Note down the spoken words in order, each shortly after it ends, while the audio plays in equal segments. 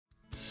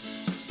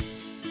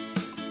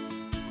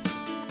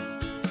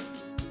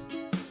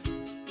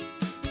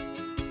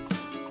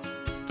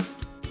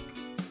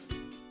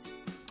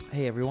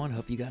Hey everyone,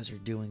 hope you guys are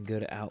doing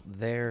good out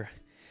there.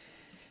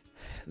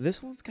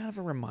 This one's kind of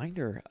a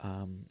reminder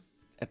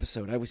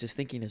episode. I was just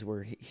thinking as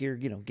we're here,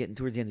 getting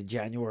towards the end of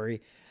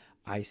January,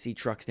 I see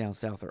trucks down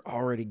south are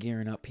already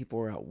gearing up. People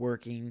are out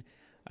working.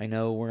 I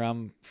know where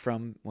I'm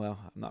from, well,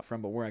 I'm not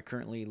from, but where I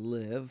currently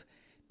live,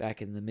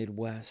 back in the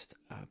Midwest,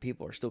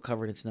 people are still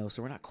covered in snow,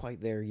 so we're not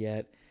quite there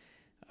yet.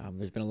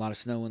 There's been a lot of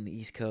snow on the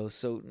East Coast,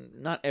 so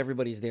not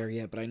everybody's there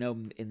yet, but I know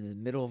in the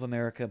middle of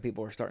America,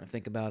 people are starting to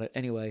think about it.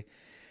 Anyway,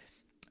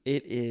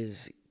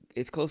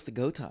 it's close to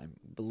go time,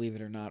 believe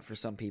it or not, for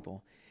some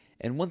people.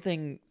 And one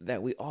thing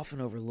that we often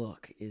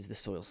overlook is the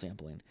soil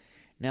sampling.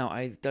 Now,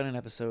 I've done an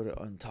episode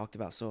and talked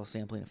about soil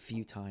sampling a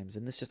few times,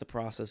 and this is just a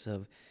process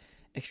of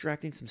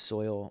extracting some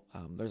soil.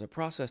 There's a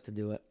process to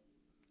do it,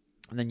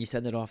 and then you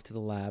send it off to the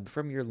lab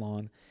from your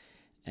lawn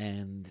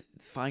and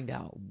find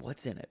out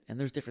what's in it. And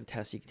there's different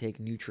tests you can take: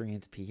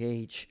 nutrients,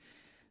 pH,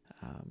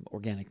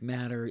 organic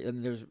matter.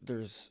 And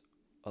there's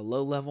a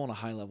low level and a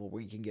high level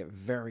where you can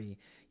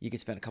you could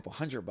spend a couple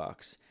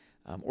 $100,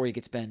 or you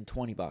could spend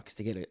 $20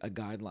 to get a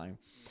guideline.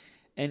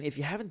 And if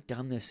you haven't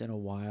done this in a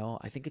while,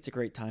 I think it's a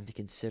great time to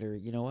consider,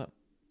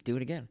 do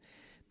it again.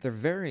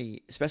 They're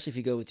especially if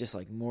you go with just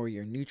like more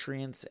your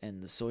nutrients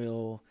and the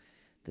soil,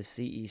 the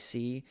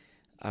CEC,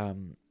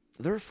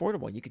 they're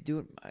affordable. You could do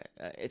it.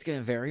 It's going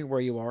to vary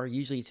where you are.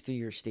 Usually it's through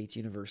your state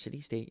university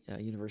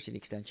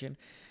extension,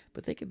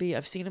 but they could be,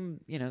 I've seen them,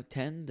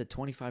 $10 to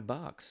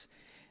 $25.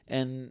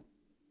 And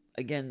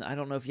again, I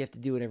don't know if you have to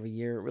do it every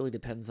year. It really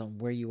depends on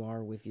where you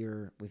are with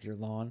your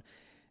lawn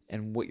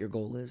and what your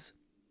goal is.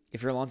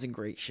 If your lawn's in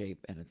great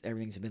shape and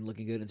everything's been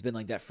looking good, it's been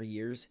like that for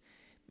years,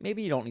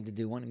 maybe you don't need to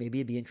do one. Maybe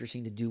it'd be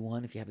interesting to do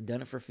one if you haven't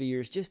done it for a few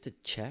years, just to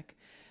check.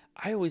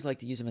 I always like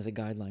to use them as a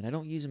guideline. I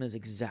don't use them as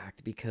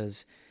exact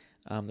because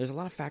there's a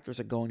lot of factors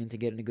that go into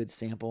getting a good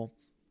sample,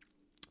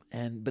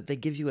 but they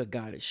give you a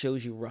guide. It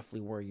shows you roughly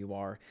where you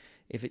are.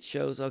 If it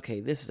shows, okay,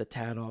 this is a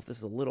tad off, this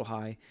is a little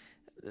high,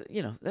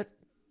 that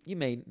you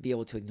may be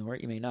able to ignore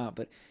it, you may not.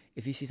 But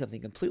if you see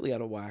something completely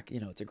out of whack,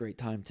 it's a great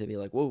time to be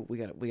like, whoa, we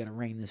got to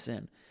rein this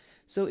in.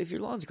 So if your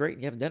lawn's great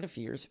and you haven't done it for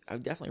years, I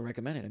would definitely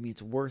recommend it. I mean,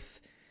 it's worth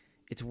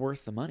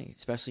the money,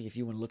 especially if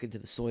you want to look into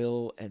the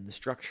soil and the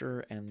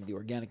structure and the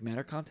organic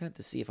matter content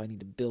to see if I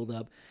need to build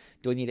up.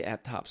 Do I need to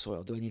add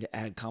topsoil? Do I need to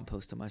add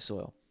compost to my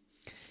soil?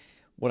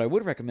 What I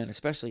would recommend,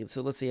 especially,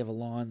 so let's say you have a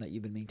lawn that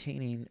you've been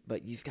maintaining,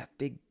 but you've got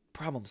big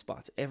problem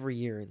spots every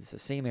year. It's the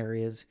same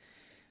areas.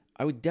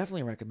 I would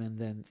definitely recommend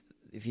then,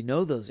 if you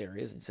know those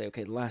areas and say,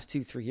 okay, the last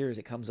 2-3 years,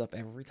 it comes up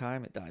every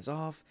time, it dies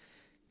off,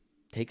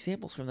 take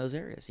samples from those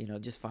areas.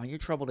 Just find your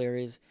troubled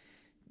areas,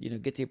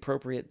 get the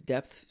appropriate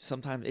depth.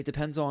 Sometimes it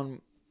depends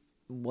on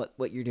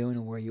what you're doing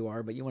and where you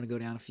are, but you want to go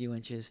down a few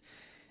inches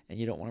and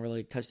you don't want to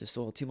really touch the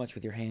soil too much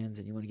with your hands,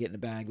 and you want to get in a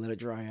bag, let it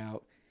dry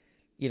out,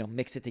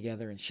 mix it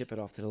together and ship it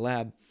off to the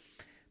lab.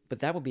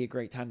 But that would be a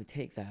great time to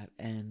take that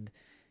and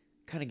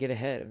kind of get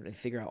ahead and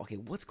figure out, okay,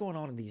 what's going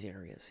on in these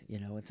areas,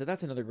 and so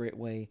that's another great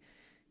way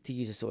to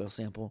use a soil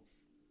sample.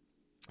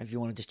 If you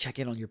want to just check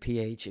in on your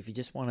pH, if you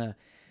just want to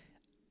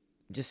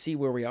just see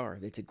where we are,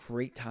 it's a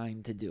great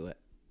time to do it.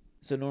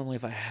 So normally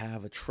if I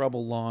have a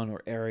trouble lawn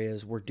or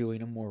areas, we're doing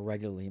them more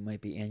regularly. It might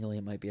be annually,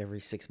 it might be every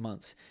 6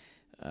 months.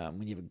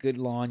 When you have a good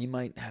lawn, you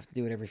might have to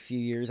do it every few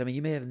years. I mean,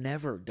 you may have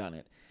never done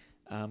it.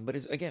 But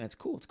it's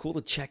cool. It's cool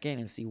to check in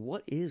and see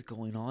what is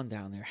going on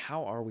down there.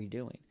 How are we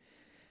doing?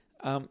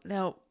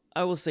 Now,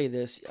 I will say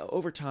this.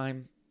 Over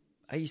time,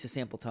 I used to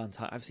sample tons.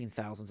 I've seen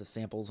thousands of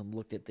samples and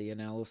looked at the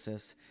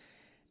analysis.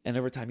 And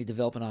over time, you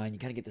develop an eye and you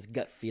kind of get this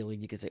gut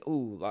feeling. You can say,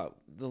 oh,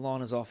 the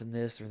lawn is off in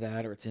this or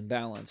that, or it's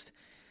imbalanced.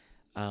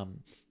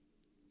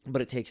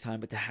 But it takes time.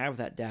 But to have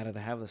that data, to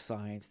have the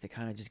science, to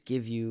kind of just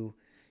give you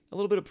a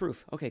little bit of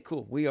proof. Okay,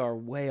 cool. We are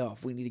way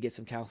off. We need to get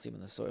some calcium in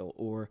the soil.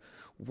 Or,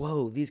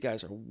 whoa, these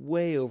guys are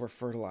way over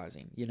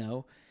fertilizing,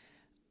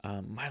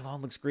 my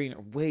lawn looks green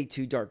or way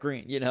too dark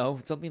green,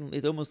 something,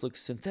 it almost looks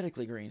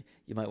synthetically green.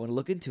 You might want to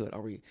look into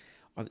it.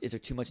 Is there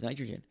too much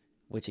nitrogen?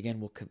 Which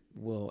again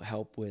will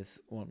help with,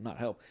 well, not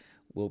help,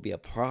 will be a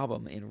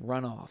problem in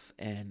runoff.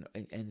 And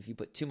if you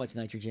put too much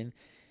nitrogen,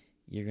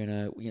 you're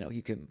gonna,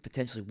 you can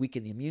potentially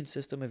weaken the immune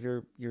system of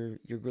your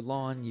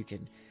lawn. You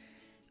can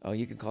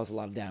cause a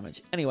lot of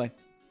damage. Anyway,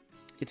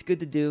 it's good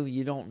to do.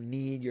 You don't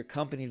need your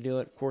company to do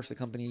it. Of course, the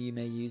company you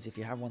may use, if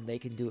you have one, they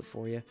can do it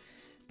for you.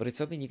 But it's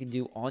something you can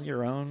do on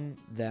your own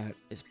that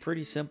is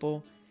pretty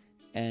simple,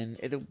 and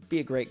it'll be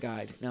a great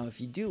guide. Now, if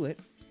you do it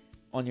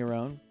on your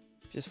own,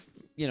 just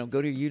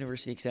go to your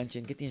university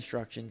extension, get the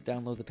instructions,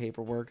 download the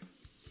paperwork,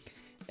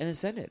 and then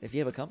send it. If you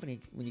have a company,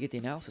 when you get the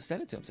analysis,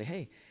 send it to them. Say,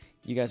 hey,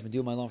 you guys have been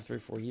doing my lawn for 3 or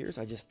 4 years.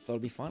 I just thought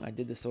it'd be fun. I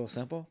did this soil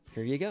sample.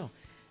 Here you go.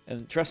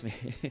 And trust me,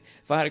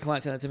 if I had a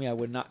client send that to me, I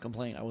would not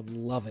complain. I would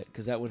love it,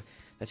 because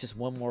that's just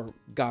one more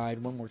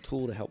guide, one more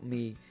tool to help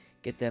me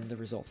get them the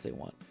results they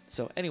want.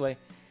 So anyway,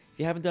 if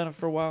you haven't done it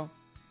for a while,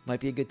 might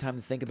be a good time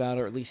to think about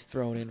it, or at least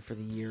throw it in for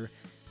the year.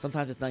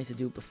 Sometimes it's nice to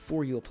do it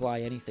before you apply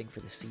anything for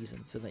the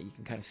season, so that you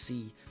can kind of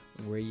see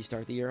where you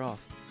start the year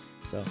off.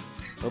 So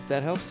hope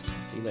that helps.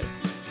 See you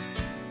later.